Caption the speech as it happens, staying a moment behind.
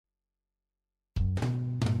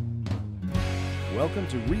welcome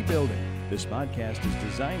to Rebuilding. This podcast is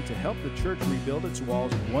designed to help the church rebuild its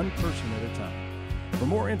walls one person at a time. For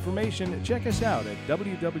more information, check us out at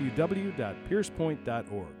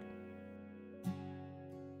www.piercepoint.org.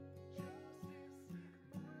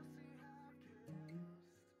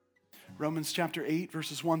 Romans chapter 8,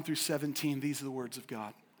 verses 1 through 17, these are the words of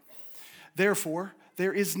God. Therefore,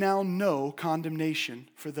 there is now no condemnation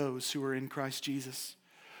for those who are in Christ Jesus.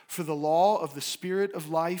 For the law of the Spirit of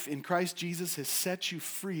life in Christ Jesus has set you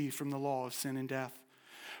free from the law of sin and death.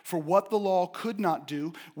 For what the law could not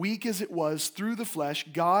do, weak as it was through the flesh,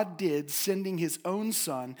 God did, sending his own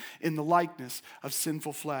Son in the likeness of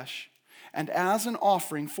sinful flesh. And as an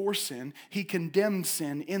offering for sin, he condemned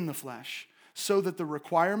sin in the flesh, so that the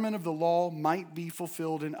requirement of the law might be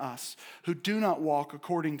fulfilled in us, who do not walk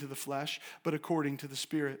according to the flesh, but according to the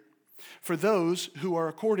Spirit. For those who are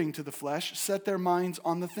according to the flesh set their minds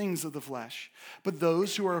on the things of the flesh, but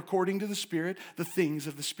those who are according to the Spirit, the things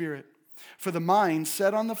of the Spirit. For the mind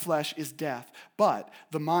set on the flesh is death, but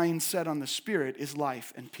the mind set on the Spirit is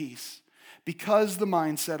life and peace. Because the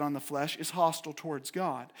mind set on the flesh is hostile towards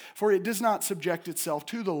God, for it does not subject itself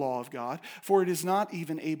to the law of God, for it is not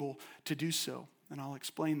even able to do so. And I'll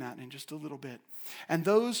explain that in just a little bit. And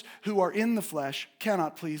those who are in the flesh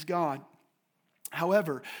cannot please God.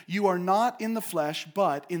 However, you are not in the flesh,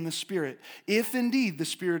 but in the Spirit, if indeed the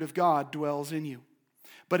Spirit of God dwells in you.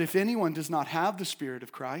 But if anyone does not have the Spirit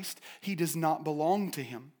of Christ, he does not belong to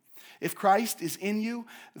him. If Christ is in you,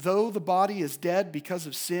 though the body is dead because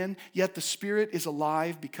of sin, yet the Spirit is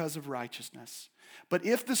alive because of righteousness. But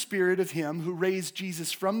if the Spirit of him who raised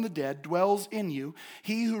Jesus from the dead dwells in you,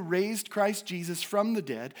 he who raised Christ Jesus from the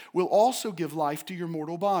dead will also give life to your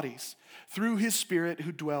mortal bodies, through his Spirit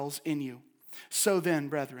who dwells in you. So then,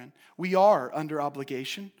 brethren, we are under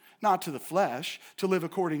obligation, not to the flesh, to live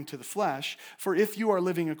according to the flesh. For if you are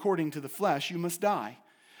living according to the flesh, you must die.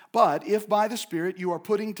 But if by the Spirit you are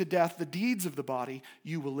putting to death the deeds of the body,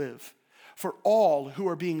 you will live. For all who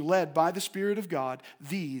are being led by the Spirit of God,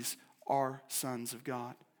 these are sons of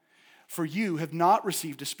God. For you have not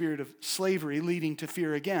received a spirit of slavery leading to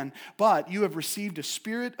fear again, but you have received a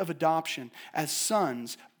spirit of adoption as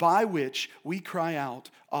sons, by which we cry out,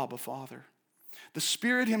 Abba, Father. The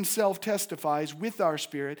Spirit himself testifies with our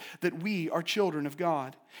spirit that we are children of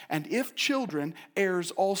God. And if children,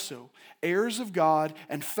 heirs also, heirs of God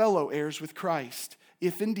and fellow heirs with Christ,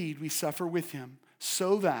 if indeed we suffer with him,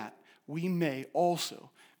 so that we may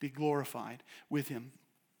also be glorified with him.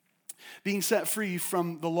 Being set free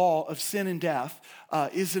from the law of sin and death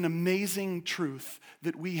is an amazing truth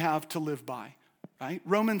that we have to live by. Right?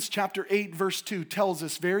 Romans chapter 8, verse 2 tells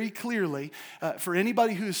us very clearly, for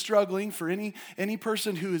anybody who is struggling, for any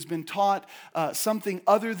person who has been taught something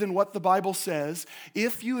other than what the Bible says,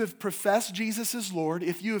 if you have professed Jesus as Lord,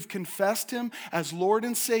 if you have confessed him as Lord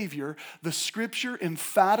and Savior, the Scripture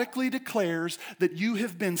emphatically declares that you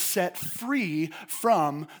have been set free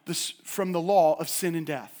from the law of sin and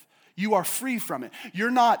death. You are free from it. You're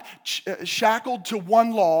not shackled to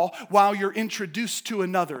one law while you're introduced to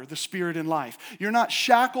another, the Spirit and life. You're not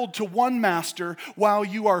shackled to one master while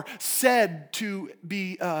you are said to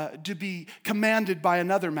be commanded by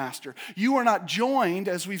another master. You are not joined,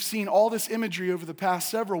 as we've seen all this imagery over the past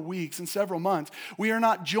several weeks and several months, we are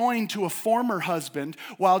not joined to a former husband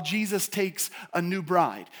while Jesus takes a new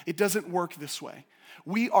bride. It doesn't work this way.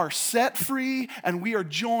 We are set free and we are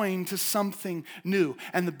joined to something new.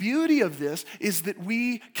 And the beauty of this is that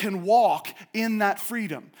we can walk in that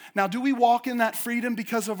freedom. Now, do we walk in that freedom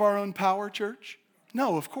because of our own power, church?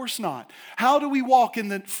 No, of course not. How do we walk in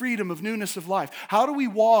the freedom of newness of life? How do we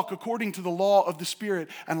walk according to the law of the Spirit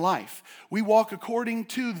and life? We walk according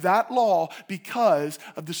to that law because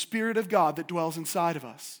of the Spirit of God that dwells inside of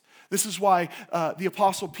us. This is why the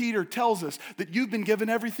Apostle Peter tells us that you've been given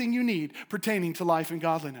everything you need pertaining to life and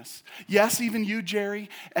godliness. Yes, even you, Jerry,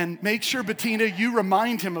 and make sure, Bettina, you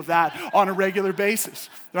remind him of that on a regular basis,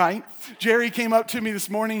 right? Jerry came up to me this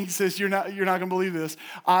morning. He says, you're not going to believe this.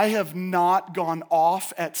 I have not gone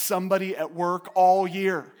off at somebody at work all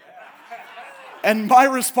year. And my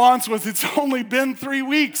response was, it's only been 3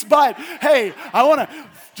 weeks, but hey, I want to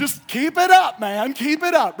just keep it up, man. Keep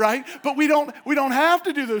it up, right? But we don't have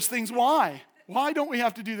to do those things. Why? Why don't we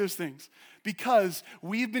have to do those things? Because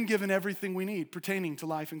we've been given everything we need pertaining to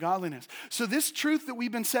life and godliness. So this truth that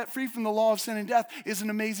we've been set free from the law of sin and death is an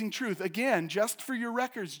amazing truth. Again, just for your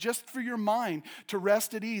records, just for your mind to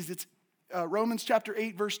rest at ease. It's Romans chapter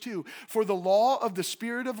 8, verse 2. For the law of the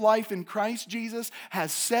Spirit of life in Christ Jesus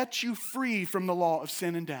has set you free from the law of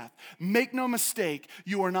sin and death. Make no mistake,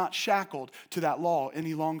 you are not shackled to that law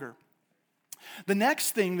any longer. The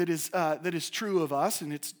next thing that is true of us,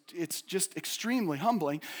 and it's just extremely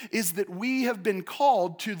humbling, is that we have been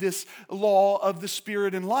called to this law of the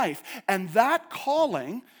Spirit and life. And that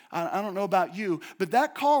calling, I don't know about you, but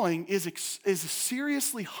that calling is a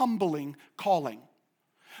seriously humbling calling.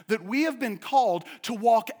 That we have been called to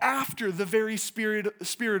walk after the very Spirit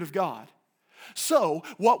of God. So,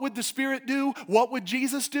 what would the Spirit do? What would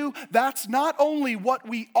Jesus do? That's not only what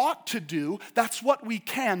we ought to do, that's what we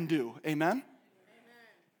can do. Amen?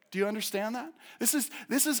 Do you understand that? This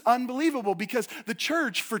is unbelievable because the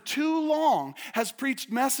church for too long has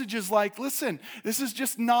preached messages like, listen, this is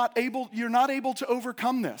just you're not able to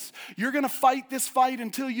overcome this. You're going to fight this fight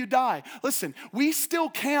until you die. Listen, we still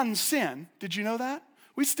can sin. Did you know that?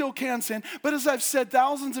 We still can sin. But as I've said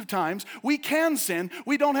thousands of times, we can sin.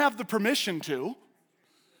 We don't have the permission to.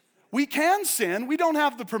 We can sin, we don't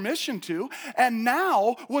have the permission to. And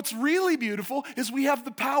now, what's really beautiful is we have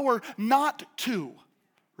the power not to.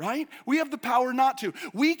 Right? We have the power not to.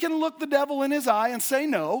 We can look the devil in his eye and say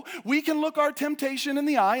no. We can look our temptation in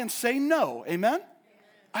the eye and say no. Amen?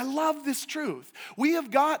 I love this truth. We have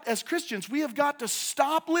got, as Christians, we have got to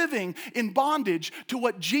stop living in bondage to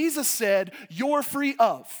what Jesus said you're free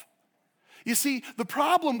of. You see, the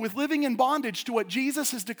problem with living in bondage to what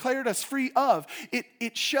Jesus has declared us free of,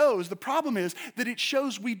 the problem is that it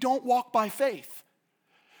shows we don't walk by faith.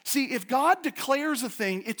 See, if God declares a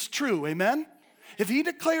thing, it's true. Amen? If he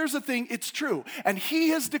declares a thing, it's true. And he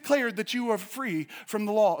has declared that you are free from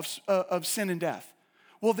the law of sin and death.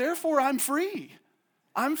 Well, therefore, I'm free.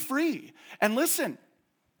 I'm free. And listen,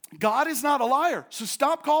 God is not a liar, so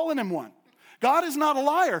stop calling him one. God is not a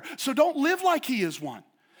liar, so don't live like he is one.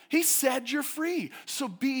 He said you're free, so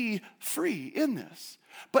be free in this.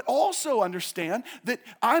 But also understand that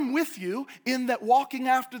I'm with you in that walking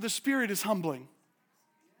after the Spirit is humbling.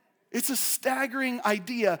 It's a staggering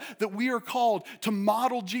idea that we are called to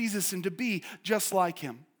model Jesus and to be just like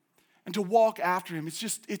him and to walk after him. It's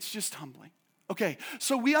just humbling. Okay,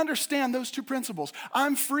 so we understand those two principles.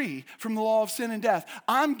 I'm free from the law of sin and death.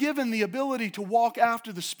 I'm given the ability to walk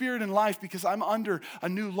after the Spirit and life because I'm under a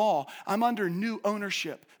new law. I'm under new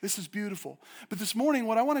ownership. This is beautiful. But this morning,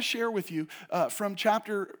 what I want to share with you from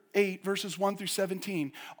chapter 8, verses 1 through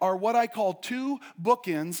 17, are what I call two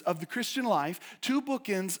bookends of the Christian life, two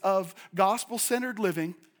bookends of gospel-centered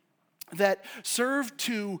living that serve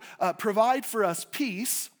to provide for us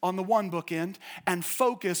peace on the one bookend and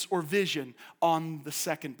focus or vision on the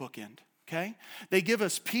second bookend. Okay? They give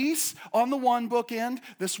us peace on the one bookend,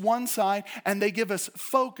 this one side, and they give us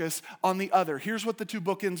focus on the other. Here's what the two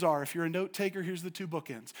bookends are. If you're a note taker, here's the two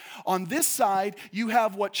bookends. On this side, you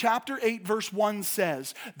have what chapter 8, verse 1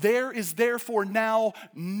 says. There is therefore now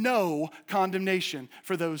no condemnation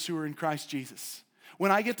for those who are in Christ Jesus.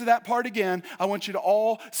 When I get to that part again, I want you to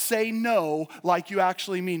all say no like you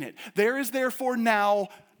actually mean it. There is therefore now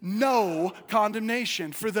no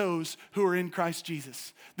condemnation for those who are in Christ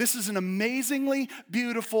Jesus. This is an amazingly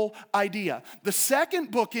beautiful idea. The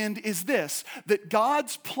second bookend is this, that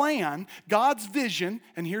God's plan, God's vision,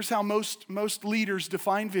 and here's how most leaders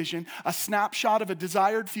define vision, a snapshot of a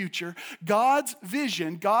desired future. God's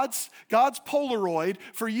vision, God's Polaroid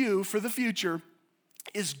for you, for the future,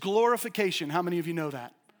 is glorification. How many of you know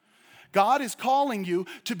that? God is calling you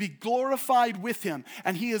to be glorified with him,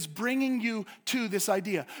 and he is bringing you to this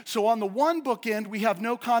idea. So on the one bookend, we have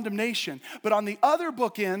no condemnation, but on the other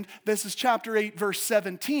bookend, this is chapter 8, verse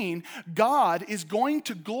 17, God is going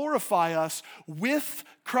to glorify us with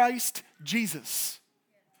Christ Jesus.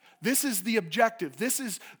 This is the objective. This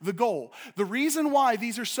is the goal. The reason why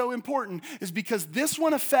these are so important is because this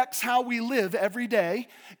one affects how we live every day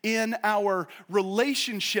in our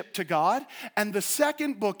relationship to God. And the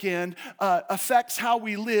second bookend affects how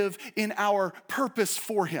we live in our purpose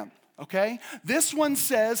for him. Okay? This one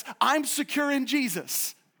says, I'm secure in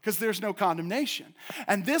Jesus, because there's no condemnation.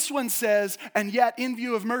 And this one says, and yet in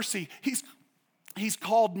view of mercy, he's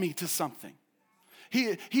called me to something.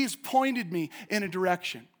 He's pointed me in a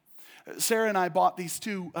direction. Sarah and I bought these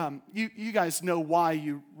two, you guys know why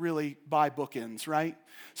you really buy bookends, right?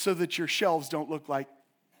 So that your shelves don't look like,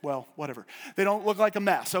 well, whatever. They don't look like a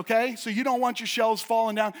mess, okay? So you don't want your shelves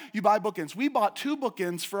falling down. You buy bookends. We bought two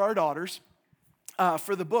bookends for our daughters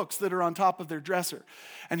for the books that are on top of their dresser.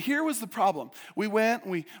 And here was the problem. We went,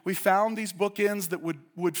 we found these bookends that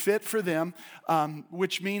would fit for them,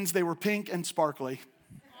 which means they were pink and sparkly.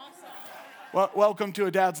 Well, welcome to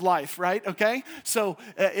a dad's life, right? Okay? So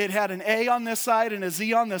it had an A on this side and a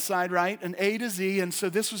Z on this side, right? An A to Z, and so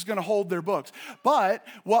this was going to hold their books. But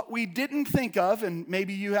what we didn't think of, and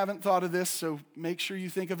maybe you haven't thought of this, so make sure you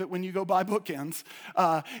think of it when you go buy bookends,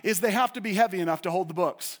 is they have to be heavy enough to hold the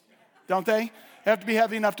books. don't they? They have to be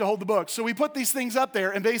heavy enough to hold the books. So we put these things up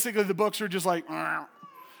there, and basically the books are just like,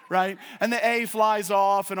 right? And the A flies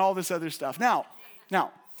off and all this other stuff. Now,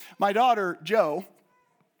 my daughter, Jo,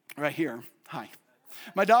 right here, hi.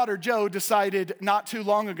 My daughter, Jo, decided not too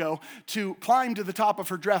long ago to climb to the top of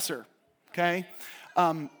her dresser, okay?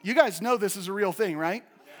 You guys know this is a real thing, right?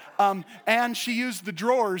 And she used the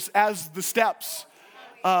drawers as the steps,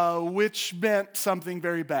 which meant something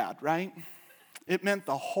very bad, right? It meant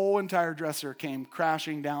the whole entire dresser came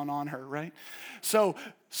crashing down on her, right? So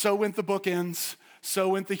went the bookends, so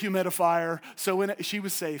went the humidifier, she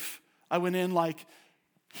was safe. I went in like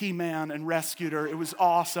He-Man and rescued her. It was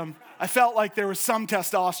awesome. I felt like there was some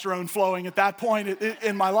testosterone flowing at that point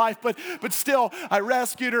in my life, but still, I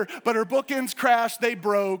rescued her, but her bookends crashed, they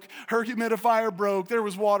broke, her humidifier broke, there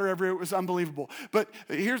was water everywhere, it was unbelievable. But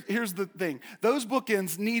here's the thing, those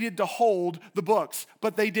bookends needed to hold the books,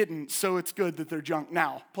 but they didn't, so it's good that they're junk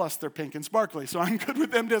now, plus they're pink and sparkly, so I'm good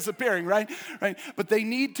with them disappearing, right? But they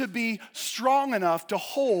need to be strong enough to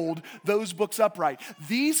hold those books upright.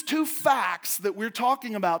 These two facts that we're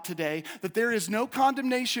talking about today, that there is no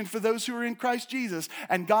condemnation for those who are in Christ Jesus,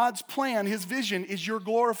 and God's plan, his vision is your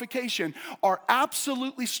glorification, are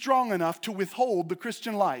absolutely strong enough to withhold the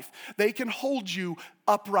Christian life. They can hold you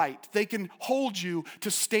upright. They can hold you to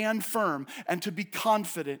stand firm and to be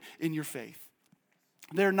confident in your faith.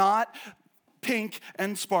 They're not pink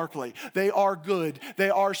and sparkly. They are good.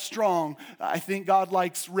 They are strong. I think God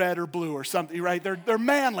likes red or blue or something, right? They're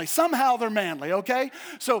manly. Somehow they're manly, okay?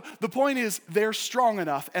 So the point is they're strong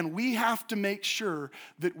enough, and we have to make sure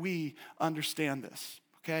that we understand this,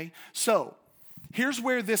 okay? So here's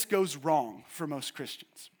where this goes wrong for most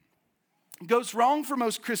Christians. It goes wrong for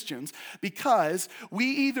most Christians because we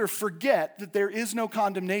either forget that there is no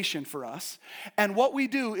condemnation for us, and what we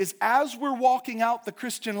do is as we're walking out the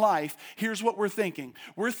Christian life, here's what we're thinking.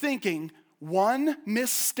 We're thinking, one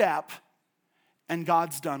misstep and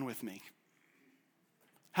God's done with me.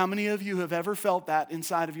 How many of you have ever felt that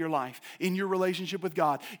inside of your life, in your relationship with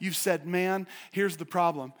God? You've said, man, here's the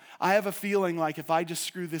problem. I have a feeling like if I just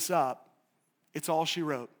screw this up, it's all she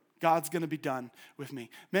wrote. God's going to be done with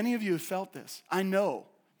me. Many of you have felt this. I know.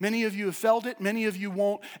 Many of you have felt it. Many of you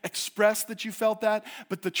won't express that you felt that.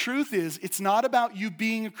 But the truth is, it's not about you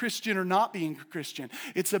being a Christian or not being a Christian.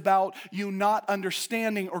 It's about you not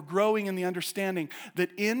understanding or growing in the understanding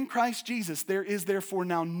that in Christ Jesus, there is therefore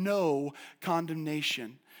now no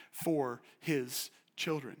condemnation for his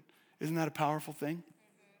children. Isn't that a powerful thing?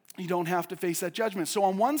 You don't have to face that judgment. So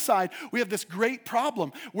on one side, we have this great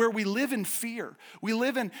problem where we live in fear. We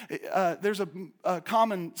live in, there's a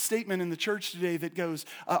common statement in the church today that goes,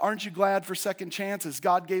 aren't you glad for second chances?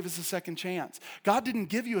 God gave us a second chance. God didn't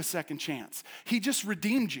give you a second chance. He just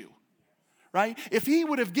redeemed you, right? If he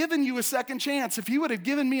would have given you a second chance, if he would have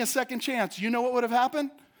given me a second chance, you know what would have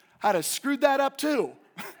happened? I'd have screwed that up too.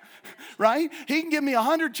 Right? He can give me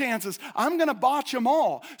 100 chances. I'm going to botch them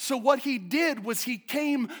all. So what he did was he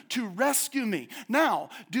came to rescue me. Now,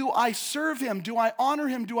 do I serve him? Do I honor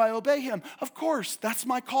him? Do I obey him? Of course, that's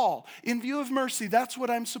my call. In view of mercy, that's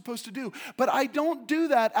what I'm supposed to do. But I don't do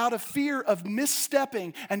that out of fear of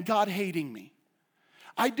misstepping and God hating me.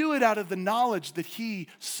 I do it out of the knowledge that he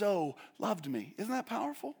so loved me. Isn't that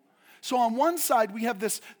powerful? So on one side, we have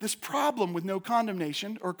this problem with no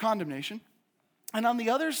condemnation or condemnation. And on the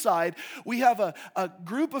other side, we have a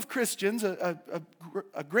group of Christians, a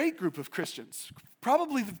great group of Christians,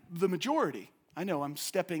 probably the majority. I know I'm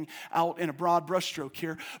stepping out in a broad brushstroke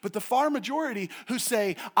here, but the far majority who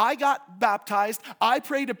say, I got baptized, I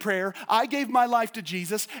prayed a prayer, I gave my life to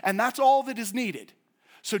Jesus, and that's all that is needed.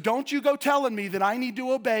 So don't you go telling me that I need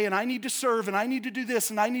to obey and I need to serve and I need to do this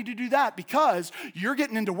and I need to do that because you're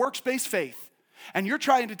getting into works-based faith. And you're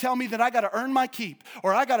trying to tell me that I got to earn my keep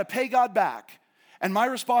or I got to pay God back. And my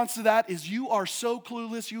response to that is you are so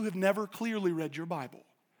clueless, you have never clearly read your Bible.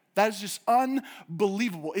 That is just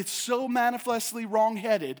unbelievable. It's so manifestly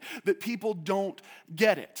wrong-headed that people don't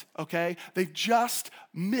get it, okay? They've just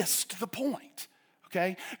missed the point,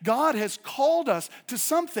 okay? God has called us to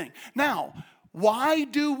something. Now, why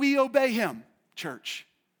do we obey him, church?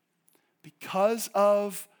 Because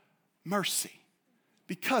of mercy.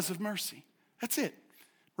 Because of mercy. That's it.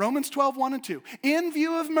 Romans 12, 1 and 2. In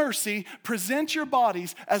view of mercy, present your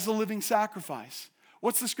bodies as a living sacrifice.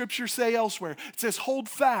 What's the scripture say elsewhere? It says, hold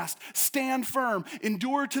fast, stand firm,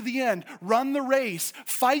 endure to the end, run the race,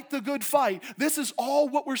 fight the good fight. This is all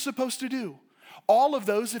what we're supposed to do. All of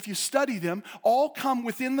those, if you study them, all come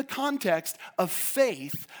within the context of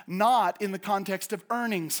faith, not in the context of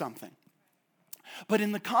earning something. but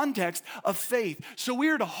in the context of faith. So we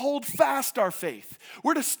are to hold fast our faith.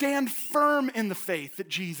 We're to stand firm in the faith that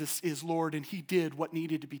Jesus is Lord and he did what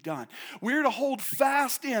needed to be done. We're to hold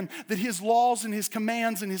fast in that his laws and his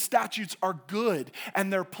commands and his statutes are good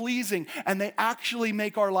and they're pleasing and they actually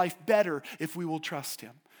make our life better if we will trust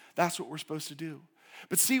him. That's what we're supposed to do.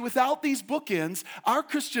 But see, without these bookends, our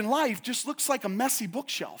Christian life just looks like a messy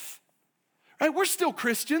bookshelf. Right? We're still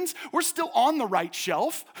Christians. We're still on the right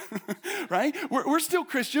shelf, right? We're still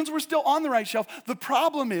Christians. We're still on the right shelf. The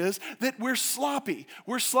problem is that we're sloppy.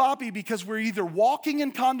 We're sloppy because we're either walking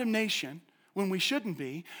in condemnation when we shouldn't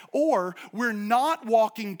be, or we're not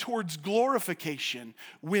walking towards glorification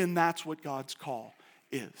when that's what God's call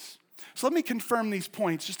is. So let me confirm these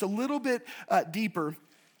points just a little bit deeper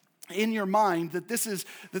in your mind that this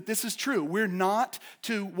is true. We're not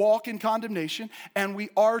to walk in condemnation, and we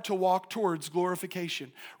are to walk towards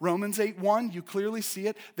glorification. Romans 8:1, you clearly see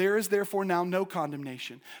it. There is therefore now no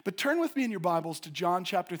condemnation. But turn with me in your Bibles to John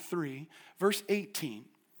chapter 3, verse 18.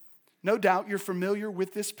 No doubt you're familiar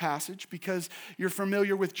with this passage because you're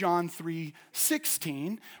familiar with John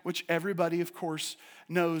 3:16, which everybody, of course,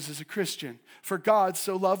 knows as a Christian. For God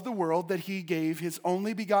so loved the world that he gave his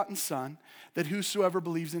only begotten Son, that whosoever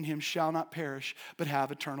believes in him shall not perish, but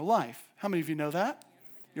have eternal life. How many of you know that?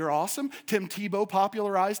 You're awesome. Tim Tebow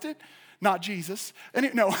popularized it. Not Jesus.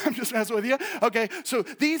 No, I'm just messing with you. Okay, so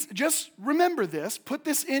just remember this. Put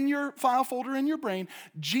this in your file folder in your brain.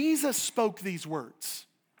 Jesus spoke these words.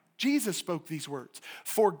 Jesus spoke these words.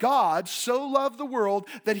 For God so loved the world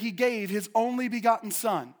that he gave his only begotten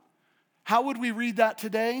Son. How would we read that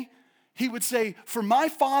today? He would say, for my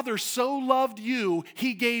Father so loved you,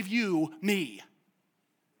 he gave you me.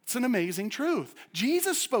 It's an amazing truth.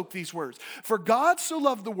 Jesus spoke these words. For God so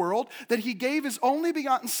loved the world that he gave his only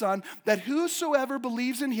begotten Son, that whosoever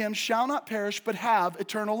believes in him shall not perish but have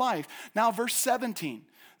eternal life. Now verse 17.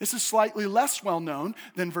 This is slightly less well known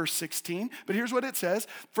than verse 16, but here's what it says.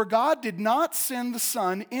 For God did not send the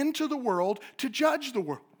Son into the world to judge the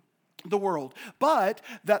world, but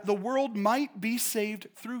that the world might be saved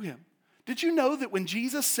through him. Did you know that when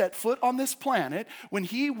Jesus set foot on this planet, when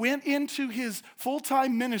he went into his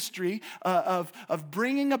full-time ministry of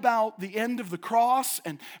bringing about the end of the cross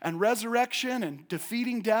and resurrection and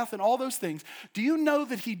defeating death and all those things, do you know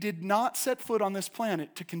that he did not set foot on this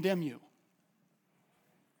planet to condemn you?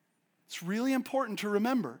 It's really important to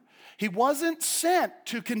remember. He wasn't sent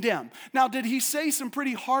to condemn. Now, did he say some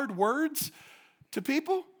pretty hard words to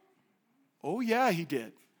people? Oh, yeah, he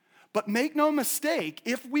did. But make no mistake,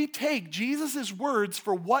 if we take Jesus' words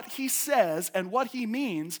for what he says and what he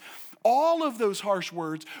means, all of those harsh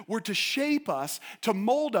words were to shape us, to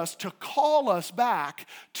mold us, to call us back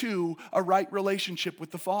to a right relationship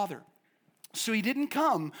with the Father. So he didn't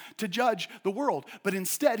come to judge the world, but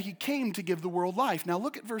instead he came to give the world life. Now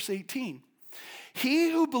look at verse 18.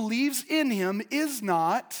 He who believes in him is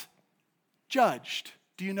not judged.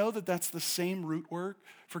 Do you know that that's the same root word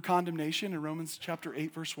for condemnation in Romans chapter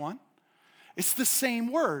 8, verse 1? It's the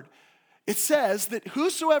same word. It says that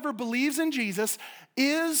whosoever believes in Jesus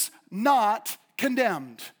is not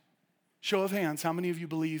condemned. Show of hands, how many of you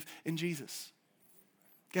believe in Jesus?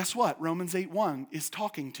 Guess what? Romans 8:1 is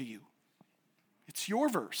talking to you. It's your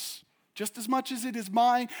verse, just as much as it is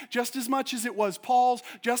mine, just as much as it was Paul's,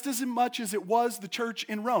 just as much as it was the church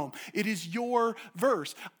in Rome. It is your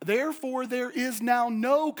verse. Therefore, there is now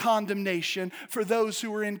no condemnation for those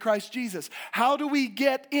who are in Christ Jesus. How do we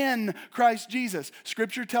get in Christ Jesus?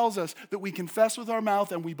 Scripture tells us that we confess with our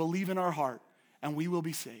mouth and we believe in our heart, and we will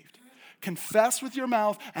be saved. Confess with your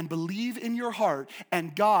mouth and believe in your heart,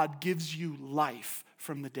 and God gives you life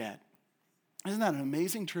from the dead. Isn't that an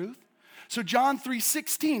amazing truth? So John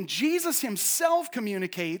 3:16, Jesus himself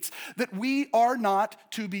communicates that we are not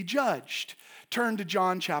to be judged. Turn to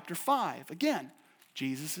John chapter 5. Again,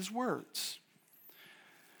 Jesus' words.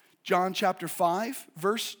 John chapter 5,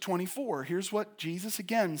 verse 24. Here's what Jesus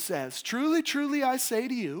again says. Truly, truly, I say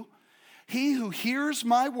to you, he who hears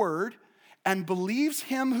my word and believes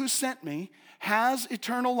him who sent me has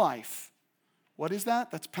eternal life. What is that?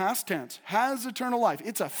 That's past tense. Has eternal life.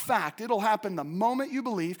 It's a fact. It'll happen the moment you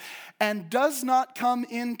believe, and does not come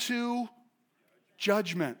into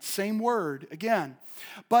judgment. Same word again.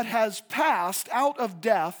 But has passed out of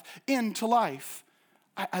death into life.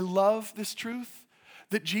 I love this truth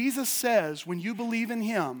that Jesus says when you believe in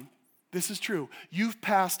him, this is true. You've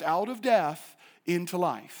passed out of death into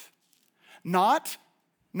life. Not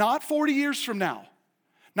 40 years from now.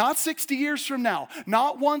 Not 60 years from now,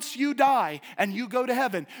 not once you die and you go to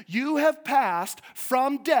heaven. You have passed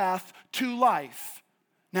from death to life.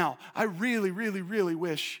 Now, I really, really, really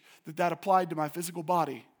wish that applied to my physical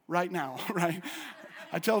body right now, right?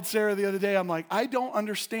 I told Sarah the other day, I'm like, I don't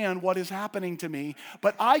understand what is happening to me,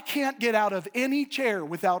 but I can't get out of any chair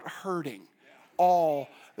without hurting all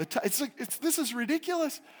the time. This is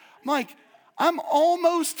ridiculous. I'm like, I'm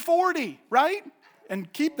almost 40, right?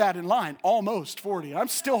 And keep that in line, almost 40. I'm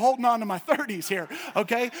still holding on to my 30s here,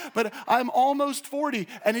 okay? But I'm almost 40,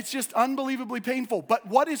 and it's just unbelievably painful. But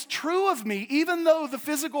what is true of me, even though the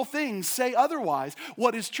physical things say otherwise,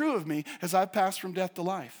 what is true of me is I've passed from death to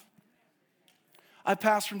life. I've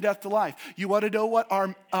passed from death to life. You want to know what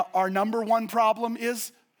our number one problem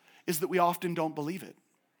is? Is that we often don't believe it.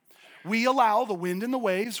 We allow the wind and the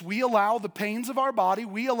waves, we allow the pains of our body,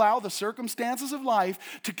 we allow the circumstances of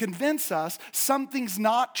life to convince us something's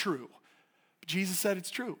not true. But Jesus said it's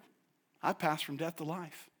true. I passed from death to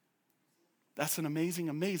life. That's an amazing,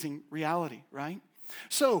 amazing reality, right?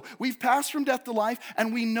 So we've passed from death to life,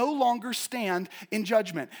 and we no longer stand in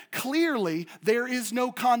judgment. Clearly, there is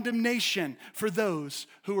no condemnation for those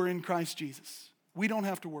who are in Christ Jesus. We don't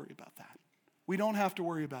have to worry about that. We don't have to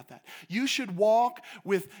worry about that. You should walk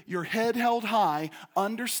with your head held high,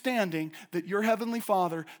 understanding that your Heavenly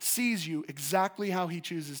Father sees you exactly how He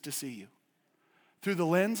chooses to see you. Through the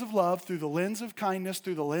lens of love, through the lens of kindness,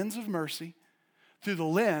 through the lens of mercy, through the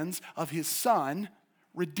lens of His Son,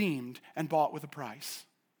 redeemed and bought with a price.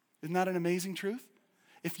 Isn't that an amazing truth?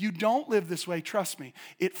 If you don't live this way, trust me,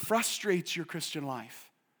 it frustrates your Christian life.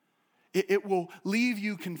 It will leave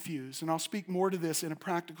you confused, and I'll speak more to this in a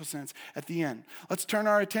practical sense at the end. Let's turn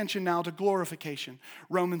our attention now to glorification.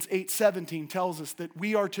 Romans 8:17 tells us that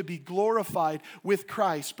we are to be glorified with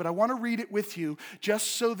Christ, but I want to read it with you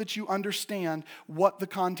just so that you understand what the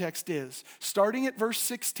context is. Starting at verse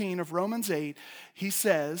 16 of Romans 8,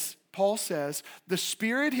 Paul says, the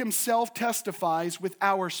Spirit Himself testifies with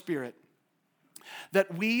our spirit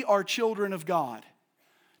that we are children of God.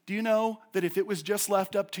 Do you know that if it was just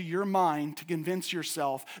left up to your mind to convince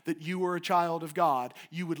yourself that you were a child of God,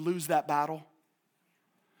 you would lose that battle?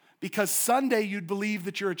 Because Sunday you'd believe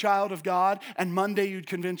that you're a child of God, and Monday you'd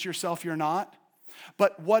convince yourself you're not.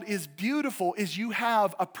 But what is beautiful is you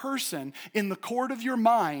have a person in the court of your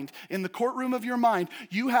mind, in the courtroom of your mind,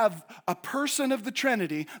 you have a person of the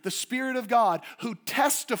Trinity, the Spirit of God, who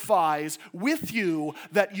testifies with you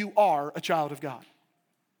that you are a child of God.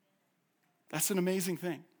 That's an amazing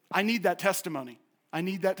thing. I need that testimony. I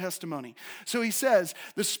need that testimony. So he says,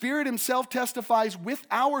 the Spirit Himself testifies with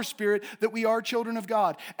our spirit that we are children of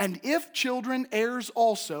God. And if children, heirs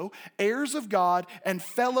also, heirs of God and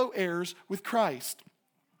fellow heirs with Christ.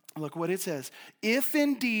 Look what it says. If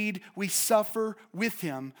indeed we suffer with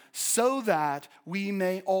Him, so that we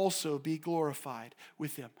may also be glorified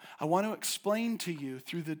with Him. I want to explain to you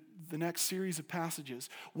through the next series of passages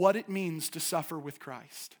what it means to suffer with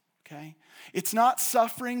Christ. Okay? It's not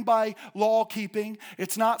suffering by law keeping.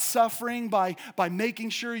 It's not suffering by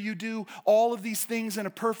making sure you do all of these things in a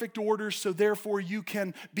perfect order so therefore you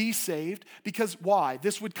can be saved. Because why?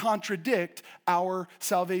 This would contradict our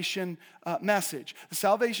salvation message. The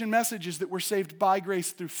salvation message is that we're saved by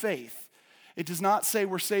grace through faith. It does not say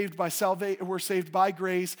we're saved by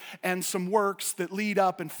grace and some works that lead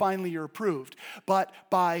up and finally you're approved, but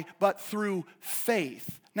through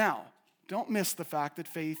faith. Now, don't miss the fact that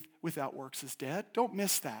faith without works is dead. Don't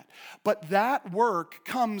miss that. But that work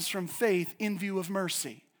comes from faith in view of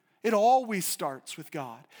mercy. It always starts with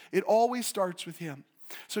God. It always starts with Him.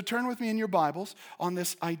 So turn with me in your Bibles on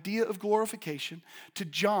this idea of glorification to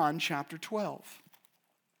John chapter 12.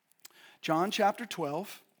 John chapter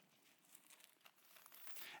 12.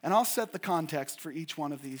 And I'll set the context for each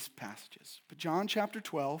one of these passages. But John chapter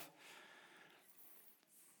 12,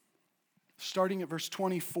 starting at verse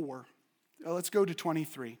 24. Let's go to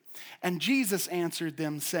 23. And Jesus answered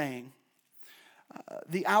them, saying,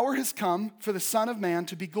 the hour has come for the Son of Man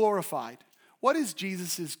to be glorified. What is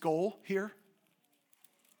Jesus' goal here?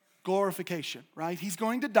 Glorification, right? He's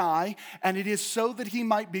going to die, and it is so that He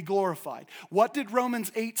might be glorified. What did Romans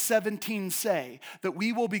 8:17 say? That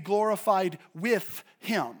we will be glorified with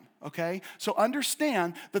Him. Okay? So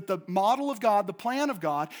understand that the model of God, the plan of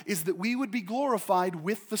God, is that we would be glorified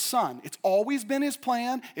with the Son. It's always been His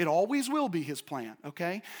plan. It always will be His plan.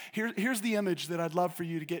 Okay? Here's the image that I'd love for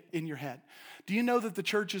you to get in your head. Do you know that the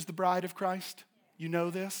church is the bride of Christ? You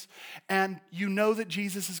know this? And you know that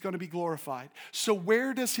Jesus is going to be glorified. So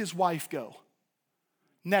where does His wife go?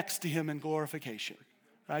 Next to Him in glorification.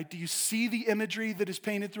 Right? Do you see the imagery that is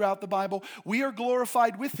painted throughout the Bible? We are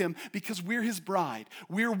glorified with Him because we're His bride.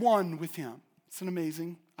 We're one with Him. It's an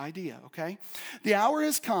amazing idea, okay? The hour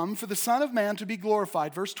has come for the Son of Man to be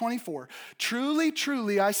glorified. Verse 24, truly,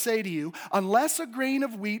 truly, I say to you, unless a grain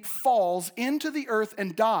of wheat falls into the earth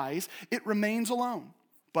and dies, it remains alone.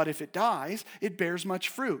 But if it dies, it bears much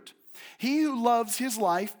fruit. He who loves his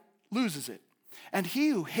life loses it, and he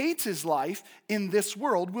who hates his life in this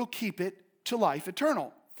world will keep it to life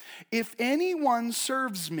eternal. If anyone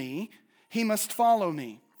serves me, he must follow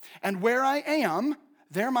me. And where I am,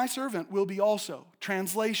 there my servant will be also.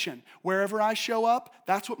 Translation, wherever I show up,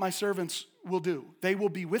 that's what my servants will do. They will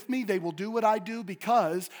be with me. They will do what I do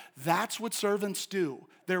because that's what servants do.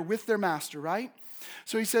 They're with their master, right?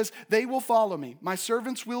 So he says, they will follow me. My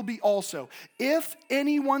servants will be also. If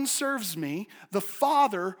anyone serves me, the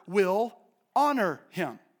Father will honor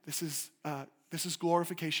him. This is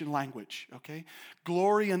glorification language, okay?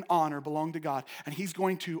 Glory and honor belong to God, and he's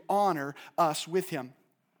going to honor us with him.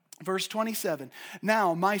 Verse 27,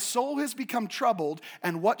 now my soul has become troubled,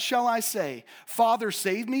 and what shall I say? Father,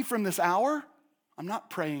 save me from this hour? I'm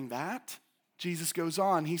not praying that. Jesus goes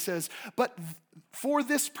on, he says, but for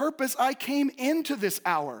this purpose I came into this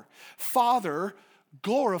hour. Father,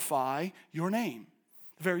 glorify your name.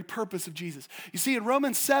 The very purpose of Jesus. You see, in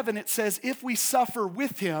Romans 7, it says, if we suffer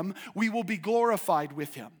with him, we will be glorified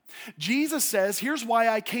with him. Jesus says, here's why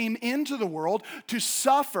I came into the world, to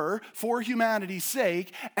suffer for humanity's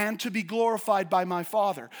sake and to be glorified by my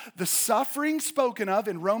Father. The suffering spoken of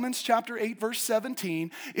in Romans chapter 8, verse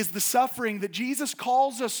 17, is the suffering that Jesus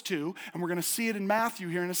calls us to, and we're going to see it in Matthew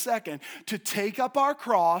here in a second, to take up our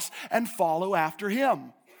cross and follow after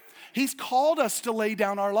him. He's called us to lay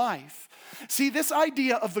down our life. See, this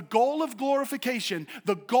idea of the goal of glorification,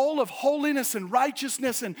 the goal of holiness and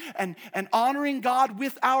righteousness and honoring God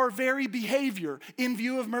with our very behavior in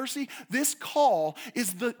view of mercy, this call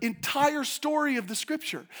is the entire story of the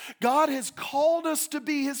scripture. God has called us to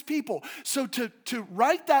be his people. So to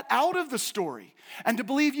write that out of the story and to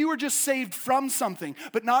believe you were just saved from something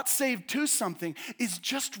but not saved to something is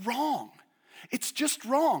just wrong. It's just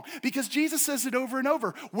wrong because Jesus says it over and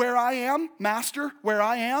over. Where I am, Master, where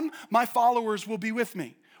I am, my followers will be with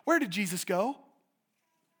me. Where did Jesus go?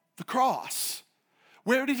 The cross.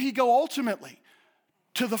 Where did he go ultimately?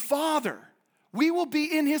 To the Father. We will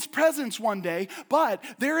be in his presence one day, but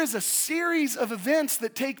there is a series of events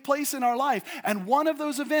that take place in our life, and one of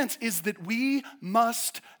those events is that we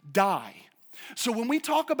must die. So when we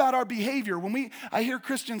talk about our behavior, I hear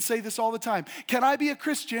Christians say this all the time. Can I be a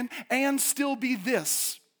Christian and still be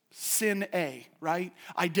this? Sin A, right?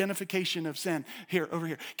 Identification of sin over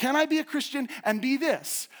here. Can I be a Christian and be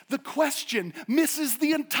this? The question misses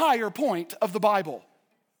the entire point of the Bible.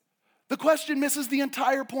 The question misses the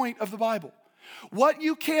entire point of the Bible. What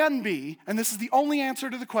you can be, and this is the only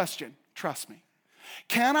answer to the question, trust me.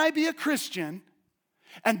 Can I be a Christian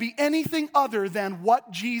and be anything other than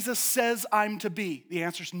what Jesus says I'm to be? The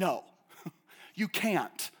answer is no. You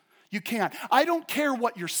can't. You can't. I don't care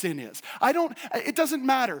what your sin is. It doesn't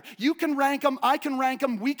matter. You can rank them. I can rank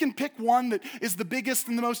them. We can pick one that is the biggest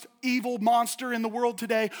and the most evil monster in the world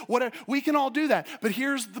today. Whatever. We can all do that. But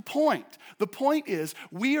here's the point. The point is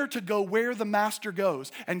we are to go where the master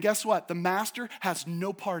goes. And guess what? The master has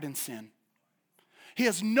no part in sin. He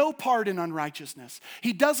has no part in unrighteousness.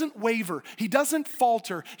 He doesn't waver. He doesn't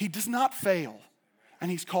falter. He does not fail. And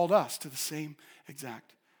he's called us to the same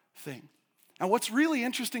exact thing. Now, what's really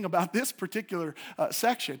interesting about this particular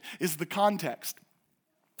section is the context.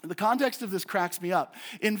 The context of this cracks me up.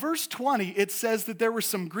 In verse 20, it says that there were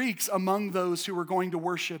some Greeks among those who were going to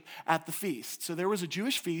worship at the feast. So there was a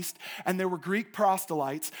Jewish feast, and there were Greek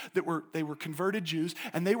proselytes they were converted Jews,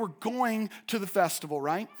 and they were going to the festival,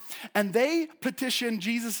 right? And they petition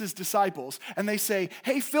Jesus' disciples, and they say,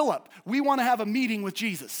 hey, Philip, we want to have a meeting with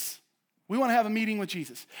Jesus. We want to have a meeting with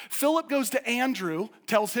Jesus. Philip goes to Andrew,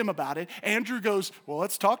 tells him about it. Andrew goes, well,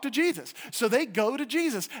 let's talk to Jesus. So they go to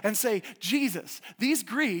Jesus and say, Jesus, these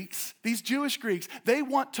Greeks, these Jewish Greeks, they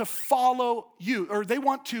want to follow you, or they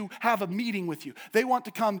want to have a meeting with you. They want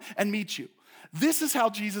to come and meet you. This is how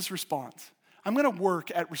Jesus responds. I'm going to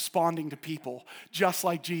work at responding to people just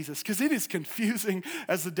like Jesus because it is confusing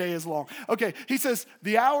as the day is long. Okay, he says,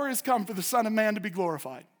 the hour has come for the Son of Man to be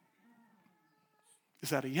glorified.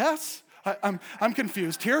 Is that a yes? I'm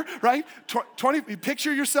confused here, right? 20,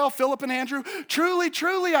 picture yourself, Philip and Andrew. Truly,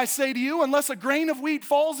 truly, I say to you, unless a grain of wheat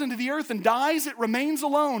falls into the earth and dies, it remains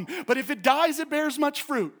alone. But if it dies, it bears much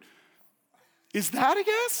fruit. Is that a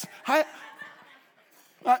yes?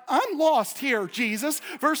 I'm lost here, Jesus.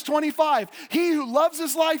 Verse 25, he who loves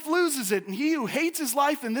his life loses it, and he who hates his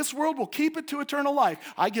life in this world will keep it to eternal life.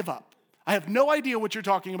 I give up. I have no idea what you're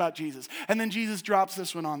talking about, Jesus. And then Jesus drops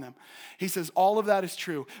this one on them. He says, all of that is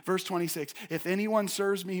true. Verse 26, if anyone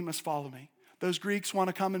serves me, he must follow me. Those Greeks want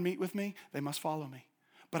to come and meet with me, they must follow me.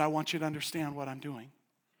 But I want you to understand what I'm doing.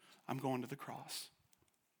 I'm going to the cross.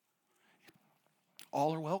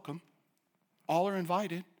 All are welcome. All are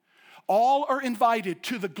invited. All are invited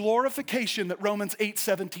to the glorification that Romans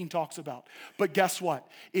 8:17 talks about. But guess what?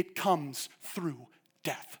 It comes through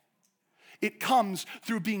death. It comes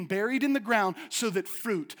through being buried in the ground so that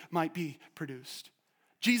fruit might be produced.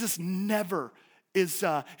 Jesus never is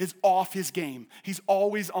off his game. He's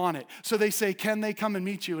always on it. So they say, can they come and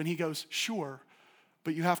meet you? And he goes, sure,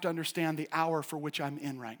 but you have to understand the hour for which I'm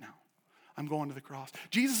in right now. I'm going to the cross.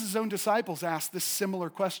 Jesus' own disciples asked this similar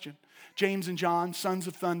question. James and John, sons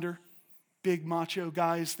of thunder, big macho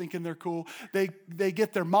guys thinking they're cool. They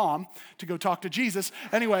get their mom to go talk to Jesus.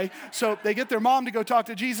 Anyway, so they get their mom to go talk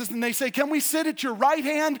to Jesus and they say, can we sit at your right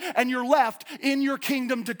hand and your left in your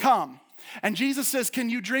kingdom to come? And Jesus says, can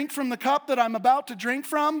you drink from the cup that I'm about to drink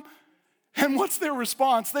from? And what's their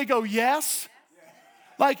response? They go, yes.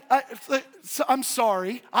 I'm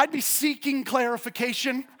sorry. I'd be seeking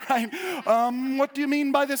clarification, right? What do you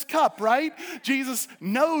mean by this cup, right? Jesus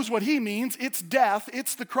knows what he means. It's death.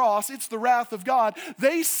 It's the cross. It's the wrath of God.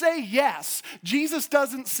 They say yes. Jesus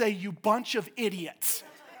doesn't say, you bunch of idiots.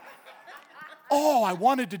 Oh, I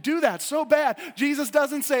wanted to do that so bad. Jesus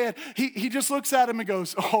doesn't say it. He just looks at him and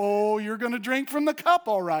goes, oh, you're going to drink from the cup,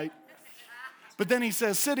 all right. But then he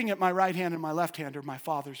says, sitting at my right hand and my left hand are my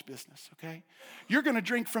Father's business, okay? You're going to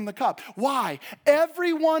drink from the cup. Why?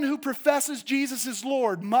 Everyone who professes Jesus is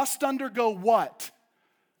Lord must undergo what?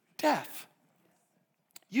 Death.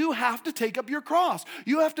 You have to take up your cross.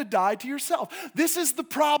 You have to die to yourself. This is the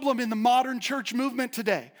problem in the modern church movement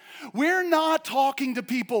today. We're not talking to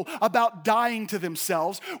people about dying to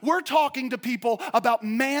themselves. We're talking to people about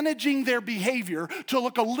managing their behavior to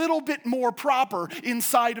look a little bit more proper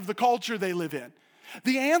inside of the culture they live in.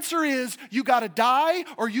 The answer is you got to die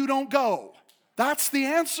or you don't go. That's the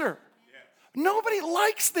answer. Nobody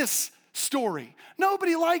likes this story.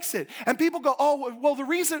 Nobody likes it. And people go, oh, well, the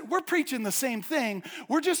reason we're preaching the same thing,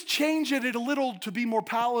 we're just changing it a little to be more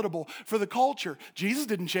palatable for the culture. Jesus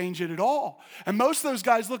didn't change it at all. And most of those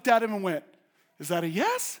guys looked at him and went, is that a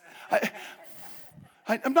yes?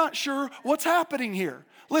 I'm not sure what's happening here.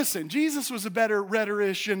 Listen, Jesus was a better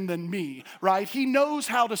rhetorician than me, right? He knows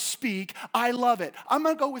how to speak. I love it. I'm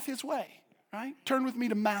going to go with his way, right? Turn with me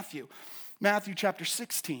to Matthew. Matthew chapter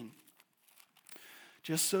 16.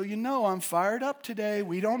 Just so you know, I'm fired up today.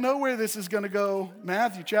 We don't know where this is going to go.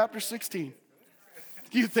 Matthew chapter 16.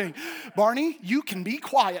 You think, Barney, you can be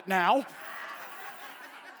quiet now.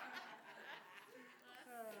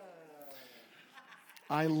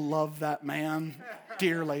 I love that man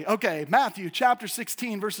dearly. Okay, Matthew chapter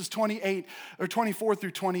 16, verses 28 or 24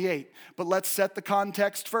 through 28. But let's set the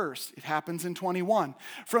context first. It happens in 21.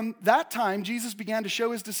 From that time, Jesus began to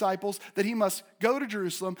show his disciples that he must go to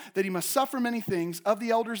Jerusalem, that he must suffer many things of the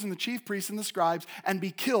elders and the chief priests and the scribes, and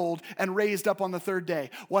be killed and raised up on the third day.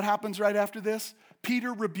 What happens right after this?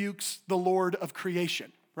 Peter rebukes the Lord of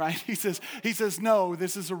creation. Right? He says, no,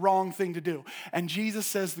 this is a wrong thing to do. And Jesus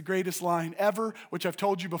says the greatest line ever, which I've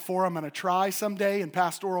told you before, I'm going to try someday in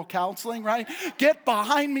pastoral counseling, right? Get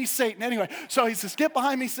behind me, Satan. Anyway, so he says, get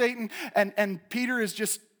behind me, Satan. And Peter is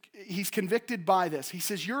just, he's convicted by this. He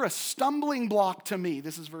says, you're a stumbling block to me.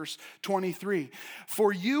 This is verse 23.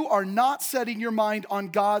 For you are not setting your mind on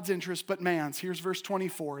God's interest, but man's. Here's verse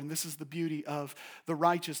 24. And this is the beauty of the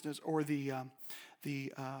righteousness or the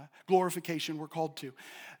glorification we're called to.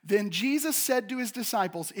 Then Jesus said to his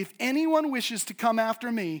disciples, if anyone wishes to come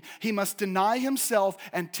after me, he must deny himself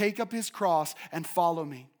and take up his cross and follow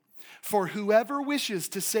me. For whoever wishes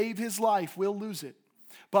to save his life will lose it,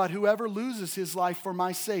 but whoever loses his life for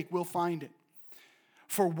my sake will find it.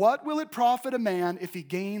 For what will it profit a man if he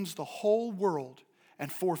gains the whole world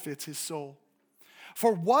and forfeits his soul?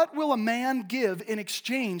 For what will a man give in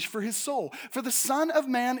exchange for his soul? For the Son of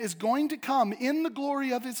Man is going to come in the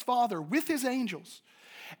glory of his Father with his angels,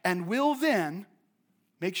 and will then,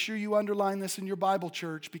 make sure you underline this in your Bible,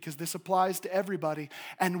 church, because this applies to everybody,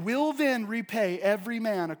 and will then repay every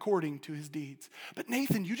man according to his deeds. But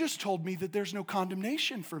Nathan, you just told me that there's no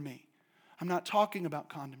condemnation for me. I'm not talking about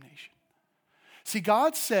condemnation. See,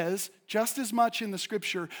 God says just as much in the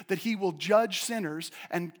scripture that he will judge sinners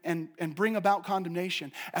and bring about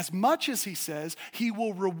condemnation, as much as he says he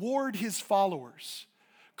will reward his followers,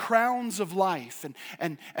 crowns of life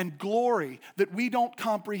and glory that we don't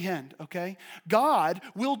comprehend, okay? God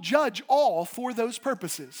will judge all for those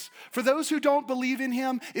purposes. For those who don't believe in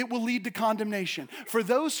him, it will lead to condemnation. For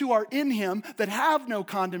those who are in him that have no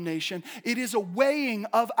condemnation, it is a weighing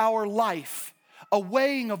of our life a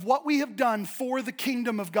weighing of what we have done for the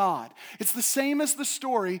kingdom of God. It's the same as the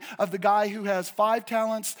story of the guy who has 5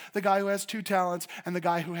 talents, the guy who has 2 talents, and the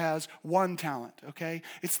guy who has 1 talent, okay?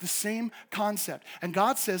 It's the same concept. And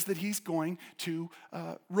God says that he's going to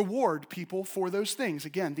reward people for those things.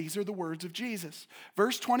 Again, these are the words of Jesus.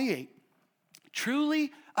 Verse 28,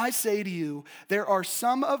 truly I say to you, there are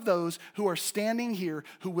some of those who are standing here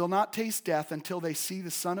who will not taste death until they see the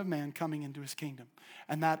Son of Man coming into his kingdom.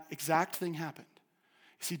 And that exact thing happened.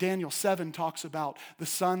 You see, Daniel 7 talks about the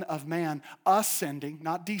Son of Man ascending,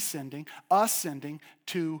 not descending, ascending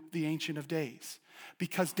to the Ancient of Days.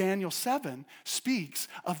 Because Daniel 7 speaks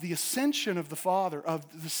of the ascension of the Father, of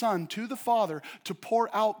the Son to the Father to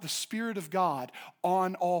pour out the Spirit of God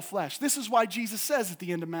on all flesh. This is why Jesus says at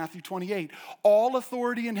the end of Matthew 28, all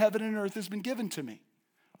authority in heaven and earth has been given to me.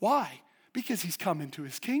 Why? Because he's come into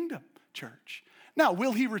his kingdom, church. Now,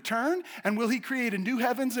 will he return and will he create a new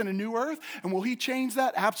heavens and a new earth? And will he change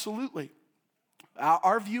that? Absolutely.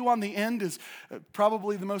 Our view on the end is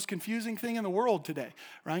probably the most confusing thing in the world today,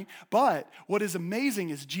 right? But what is amazing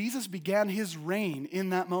is Jesus began his reign in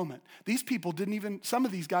that moment. These people some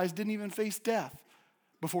of these guys didn't even face death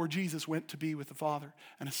before Jesus went to be with the Father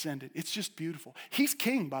and ascended. It's just beautiful. He's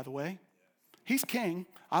king, by the way. He's king.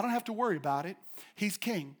 I don't have to worry about it. He's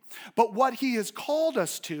king. But what he has called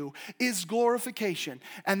us to is glorification.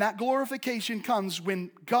 And that glorification comes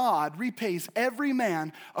when God repays every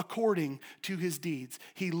man according to his deeds.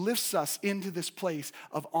 He lifts us into this place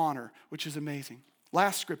of honor, which is amazing.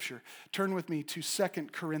 Last scripture. Turn with me to 2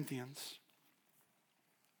 Corinthians.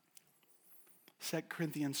 2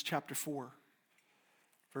 Corinthians chapter 4,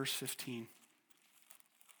 verse 15.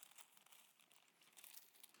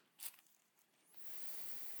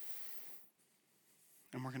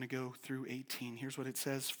 And we're going to go through 18. Here's what it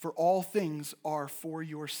says. For all things are for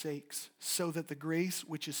your sakes, so that the grace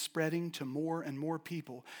which is spreading to more and more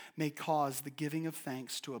people may cause the giving of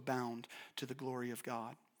thanks to abound to the glory of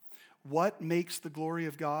God. What makes the glory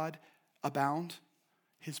of God abound?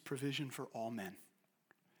 His provision for all men.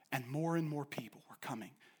 And more people are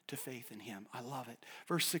coming to faith in him. I love it.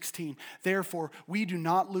 Verse 16. Therefore, we do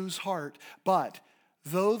not lose heart, but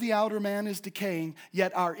though the outer man is decaying,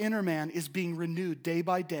 yet our inner man is being renewed day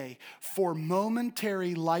by day. For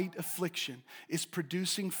momentary light affliction is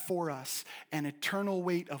producing for us an eternal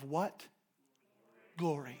weight of what?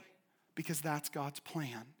 Glory. Because that's God's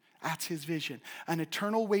plan. That's his vision. An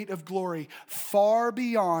eternal weight of glory far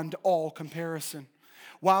beyond all comparison.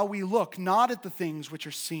 While we look not at the things which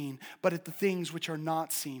are seen, but at the things which are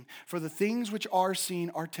not seen. For the things which are seen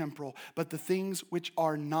are temporal, but the things which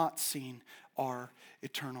are not seen are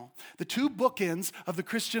eternal. The 2 bookends of the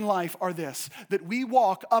Christian life are this, that we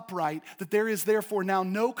walk upright, that there is therefore now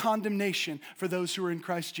no condemnation for those who are in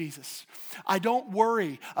Christ Jesus. I don't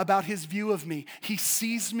worry about his view of me. He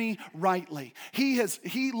sees me rightly.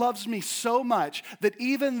 He loves me so much that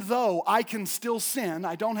even though I can still sin,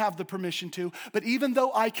 I don't have the permission to, but even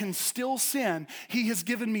though I can still sin, he has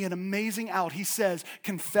given me an amazing out. He says,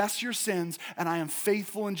 confess your sins and I am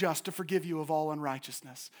faithful and just to forgive you of all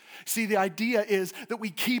unrighteousness. See, the idea is that we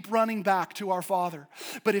keep running back to our Father.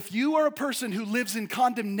 But if you are a person who lives in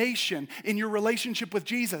condemnation in your relationship with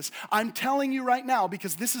Jesus, I'm telling you right now,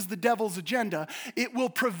 because this is the devil's agenda, it will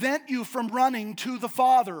prevent you from running to the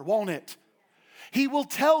Father, won't it? He will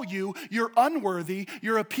tell you you're unworthy,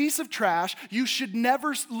 you're a piece of trash, you should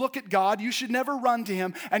never look at God, you should never run to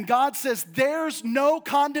him. And God says, there's no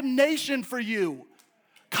condemnation for you.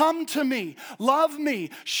 Come to me, love me,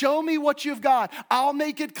 show me what you've got. I'll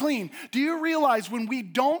make it clean. Do you realize when we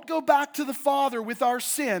don't go back to the Father with our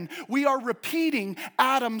sin, we are repeating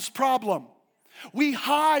Adam's problem? We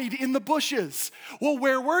hide in the bushes. Well,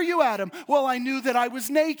 where were you, Adam? Well, I knew that I was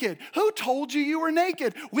naked. Who told you were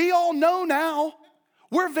naked? We all know now.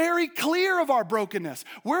 We're very clear of our brokenness.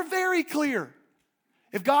 We're very clear.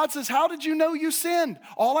 If God says, how did you know you sinned?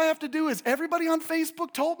 All I have to do is, everybody on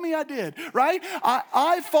Facebook told me I did, right?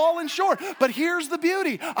 I've fallen short. But here's the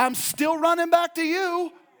beauty. I'm still running back to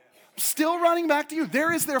you. Still running back to you.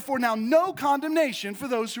 There is therefore now no condemnation for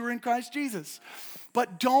those who are in Christ Jesus.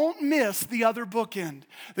 But don't miss the other bookend.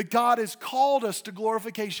 That God has called us to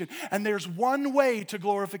glorification. And there's one way to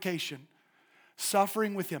glorification.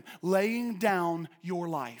 Suffering with him. Laying down your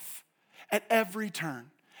life. At every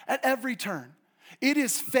turn. At every turn. It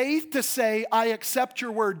is faith to say, I accept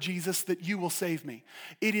your word, Jesus, that you will save me.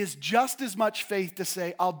 It is just as much faith to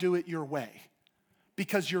say, I'll do it your way.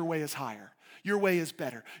 Because your way is higher. Your way is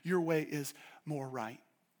better. Your way is more right.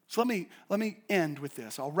 So let me end with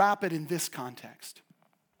this. I'll wrap it in this context.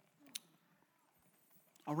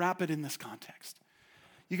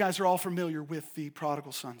 You guys are all familiar with the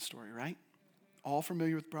prodigal son story, right? All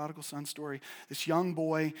familiar with the prodigal son story. This young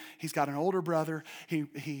boy, he's got an older brother.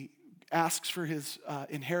 He asks for his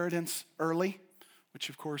inheritance early, which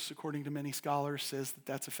of course, according to many scholars, says that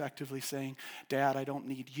that's effectively saying, Dad, I don't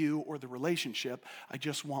need you or the relationship. I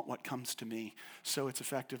just want what comes to me. So it's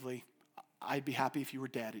effectively, I'd be happy if you were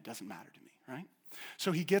dead. It doesn't matter to me, right?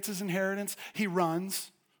 So he gets his inheritance. He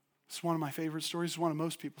runs. It's one of my favorite stories. It's one of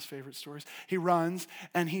most people's favorite stories. He runs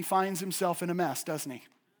and he finds himself in a mess, doesn't he?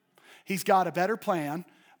 He's got a better plan,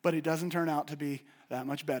 but it doesn't turn out to be that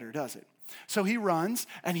much better, does it? So he runs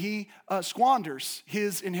and he squanders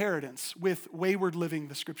his inheritance with wayward living,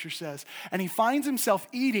 the scripture says. And he finds himself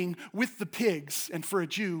eating with the pigs. And for a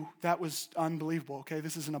Jew, that was unbelievable, okay?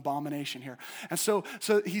 This is an abomination here. And so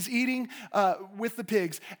he's eating with the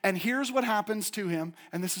pigs. And here's what happens to him.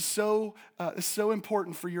 And this is so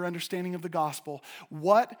important for your understanding of the gospel.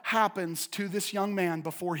 What happens to this young man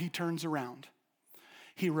before he turns around?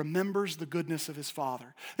 He remembers the goodness of his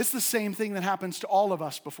Father. It's the same thing that happens to all of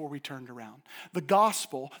us before we turned around. The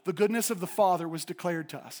gospel, the goodness of the Father was declared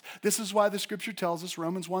to us. This is why the scripture tells us,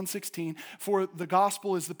 Romans 1:16, for the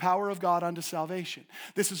gospel is the power of God unto salvation.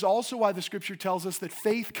 This is also why the scripture tells us that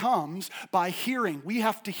faith comes by hearing. We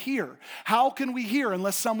have to hear. How can we hear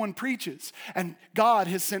unless someone preaches? And God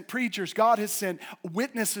has sent preachers. God has sent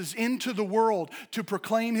witnesses into the world to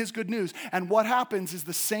proclaim his good news. And what happens is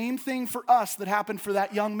the same thing for us that happened for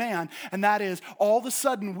that young man, and that is all of a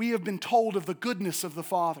sudden we have been told of the goodness of the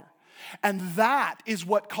Father. And that is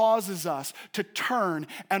what causes us to turn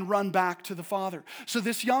and run back to the Father. So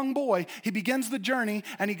this young boy, he begins the journey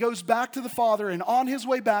and he goes back to the Father, and on his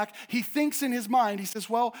way back, he thinks in his mind, he says,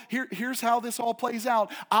 well, here's how this all plays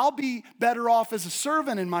out. I'll be better off as a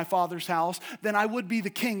servant in my father's house than I would be the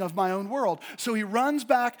king of my own world. So he runs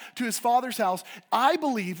back to his father's house, I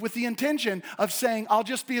believe, with the intention of saying, I'll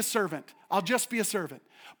just be a servant. I'll just be a servant.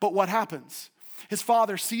 But what happens? His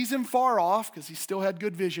father sees him far off, because he still had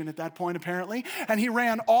good vision at that point apparently, and he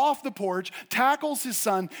ran off the porch, tackles his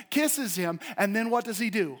son, kisses him, and then what does he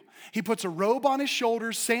do? He puts a robe on his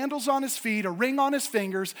shoulders, sandals on his feet, a ring on his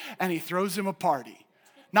fingers, and he throws him a party.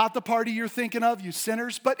 Not the party you're thinking of, you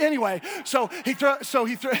sinners. But anyway, so he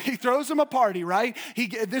throws him a party, right?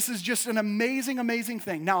 This is just an amazing, amazing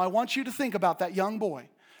thing. Now, I want you to think about that young boy,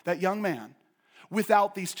 that young man,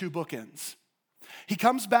 without these two bookends. He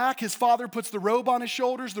comes back, his father puts the robe on his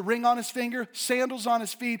shoulders, the ring on his finger, sandals on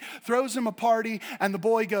his feet, throws him a party, and the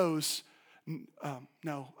boy goes,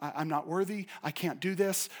 no, I'm not worthy. I can't do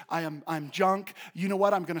this. I'm junk. You know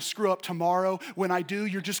what? I'm going to screw up tomorrow. When I do,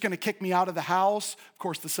 you're just going to kick me out of the house. Of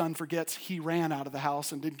course, the son forgets he ran out of the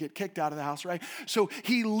house and didn't get kicked out of the house, right? So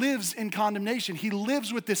he lives in condemnation. He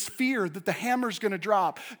lives with this fear that the hammer's going to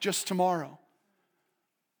drop just tomorrow.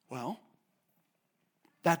 Well,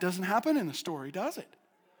 that doesn't happen in the story, does it?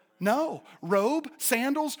 No. Robe,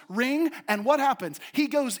 sandals, ring, and what happens? He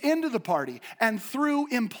goes into the party, and through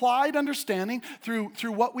implied understanding, through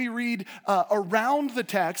what we read around the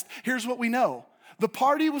text, here's what we know. The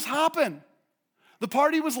party was hopping. The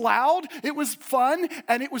party was loud, it was fun,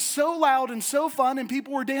 and it was so loud and so fun, and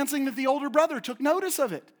people were dancing that the older brother took notice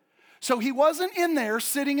of it. So he wasn't in there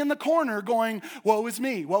sitting in the corner going, woe is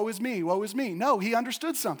me, woe is me, woe is me. No, he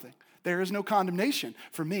understood something. There is no condemnation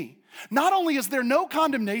for me. Not only is there no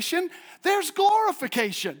condemnation, there's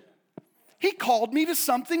glorification. He called me to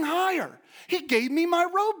something higher. He gave me my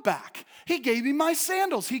robe back. He gave me my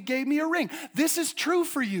sandals. He gave me a ring. This is true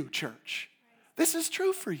for you, church. This is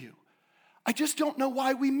true for you. I just don't know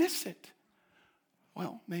why we miss it.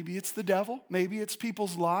 Well, maybe it's the devil, maybe it's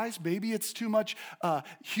people's lies, maybe it's too much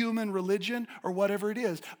human religion or whatever it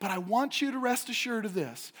is. But I want you to rest assured of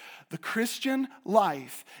this. The Christian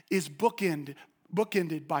life is bookended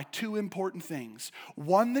by two important things.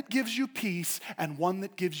 One that gives you peace and one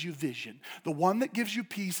that gives you vision. The one that gives you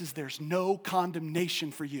peace is there's no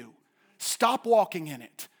condemnation for you. Stop walking in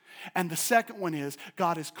it. And the second one is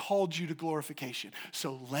God has called you to glorification.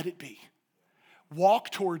 So let it be. Walk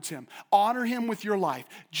towards him. Honor him with your life.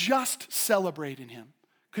 Just celebrate in him.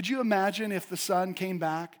 Could you imagine if the son came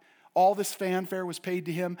back, all this fanfare was paid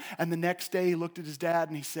to him, and the next day he looked at his dad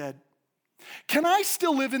and he said, can I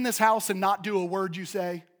still live in this house and not do a word you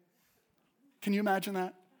say? Can you imagine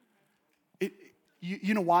that?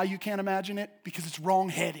 You know why you can't imagine it? Because it's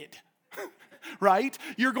wrong-headed, right?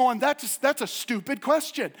 You're going, that's a stupid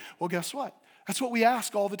question. Well, guess what? That's what we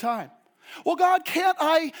ask all the time. Well, God, can't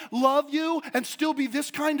I love you and still be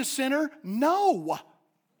this kind of sinner? No.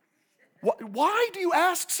 Why do you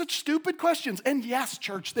ask such stupid questions? And yes,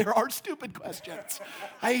 church, there are stupid questions.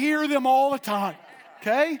 I hear them all the time,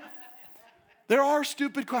 okay? There are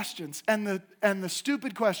stupid questions. And the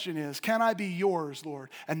stupid question is, can I be yours,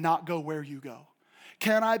 Lord, and not go where you go?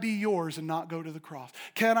 Can I be yours and not go to the cross?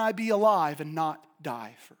 Can I be alive and not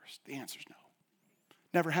die first? The answer is no.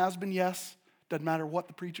 Never has been yes. Doesn't matter what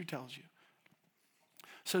the preacher tells you.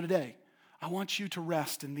 So today, I want you to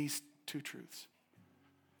rest in these two truths.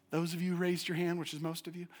 Those of you who raised your hand, which is most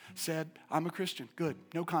of you, said, I'm a Christian. Good.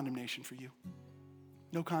 No condemnation for you.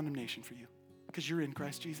 No condemnation for you because you're in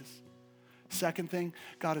Christ Jesus. Second thing,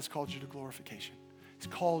 God has called you to glorification. He's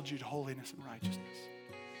called you to holiness and righteousness.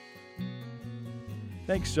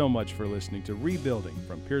 Thanks so much for listening to Rebuilding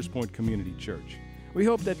from Pierce Point Community Church. We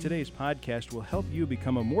hope that today's podcast will help you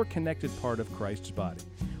become a more connected part of Christ's body.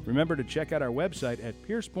 Remember to check out our website at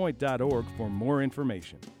piercepoint.org for more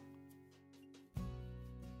information.